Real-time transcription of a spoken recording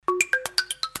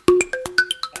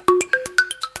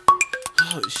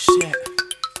Oh shit.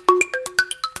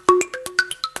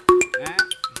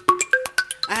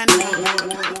 I know.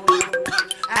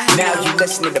 Now you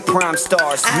listening to Prime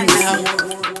Stars I music.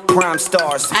 know. Prime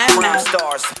Stars, I Prime know.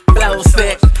 Stars. Flow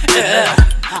sick,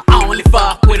 only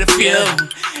fuck with a few.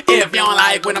 If you don't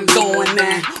like what I'm doing,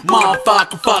 then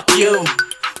motherfucker, fuck you.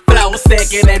 Flow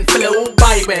sicker than flu,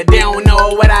 baby. They don't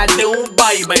know what I do,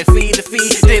 baby. See to see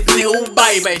this new,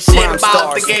 baby. Shit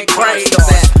about to get crazy.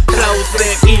 Flow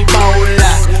sick,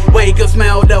 Ebola. We can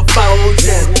smell the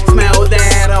Folgers, smell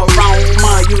that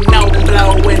aroma. You know I'm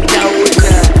blowing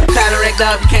Doja. Cataract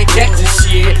up, you can't catch the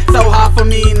shit. So hard for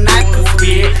me not to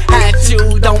spit. Had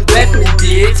you, don't bless me,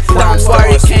 bitch. Don't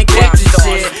worry, can't catch the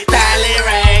shit. Tally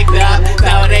ragged up,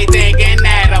 so they thinking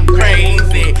that I'm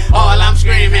crazy. All I'm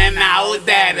screaming out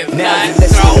that is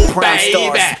cutthroat,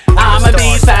 baby. I'm a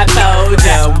beast, I told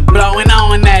ya. Blowing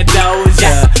on that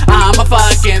Doja. I'm a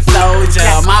fucking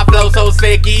soldier. My flow so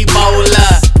sick,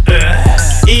 Ebola.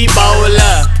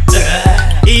 Ebola.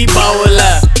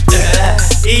 Ebola.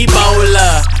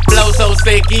 Ebola. Flow so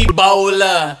sick,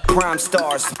 Ebola. Prime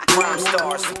Stars, Prime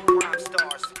Stars, Prime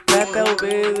Stars. Let go,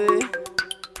 baby.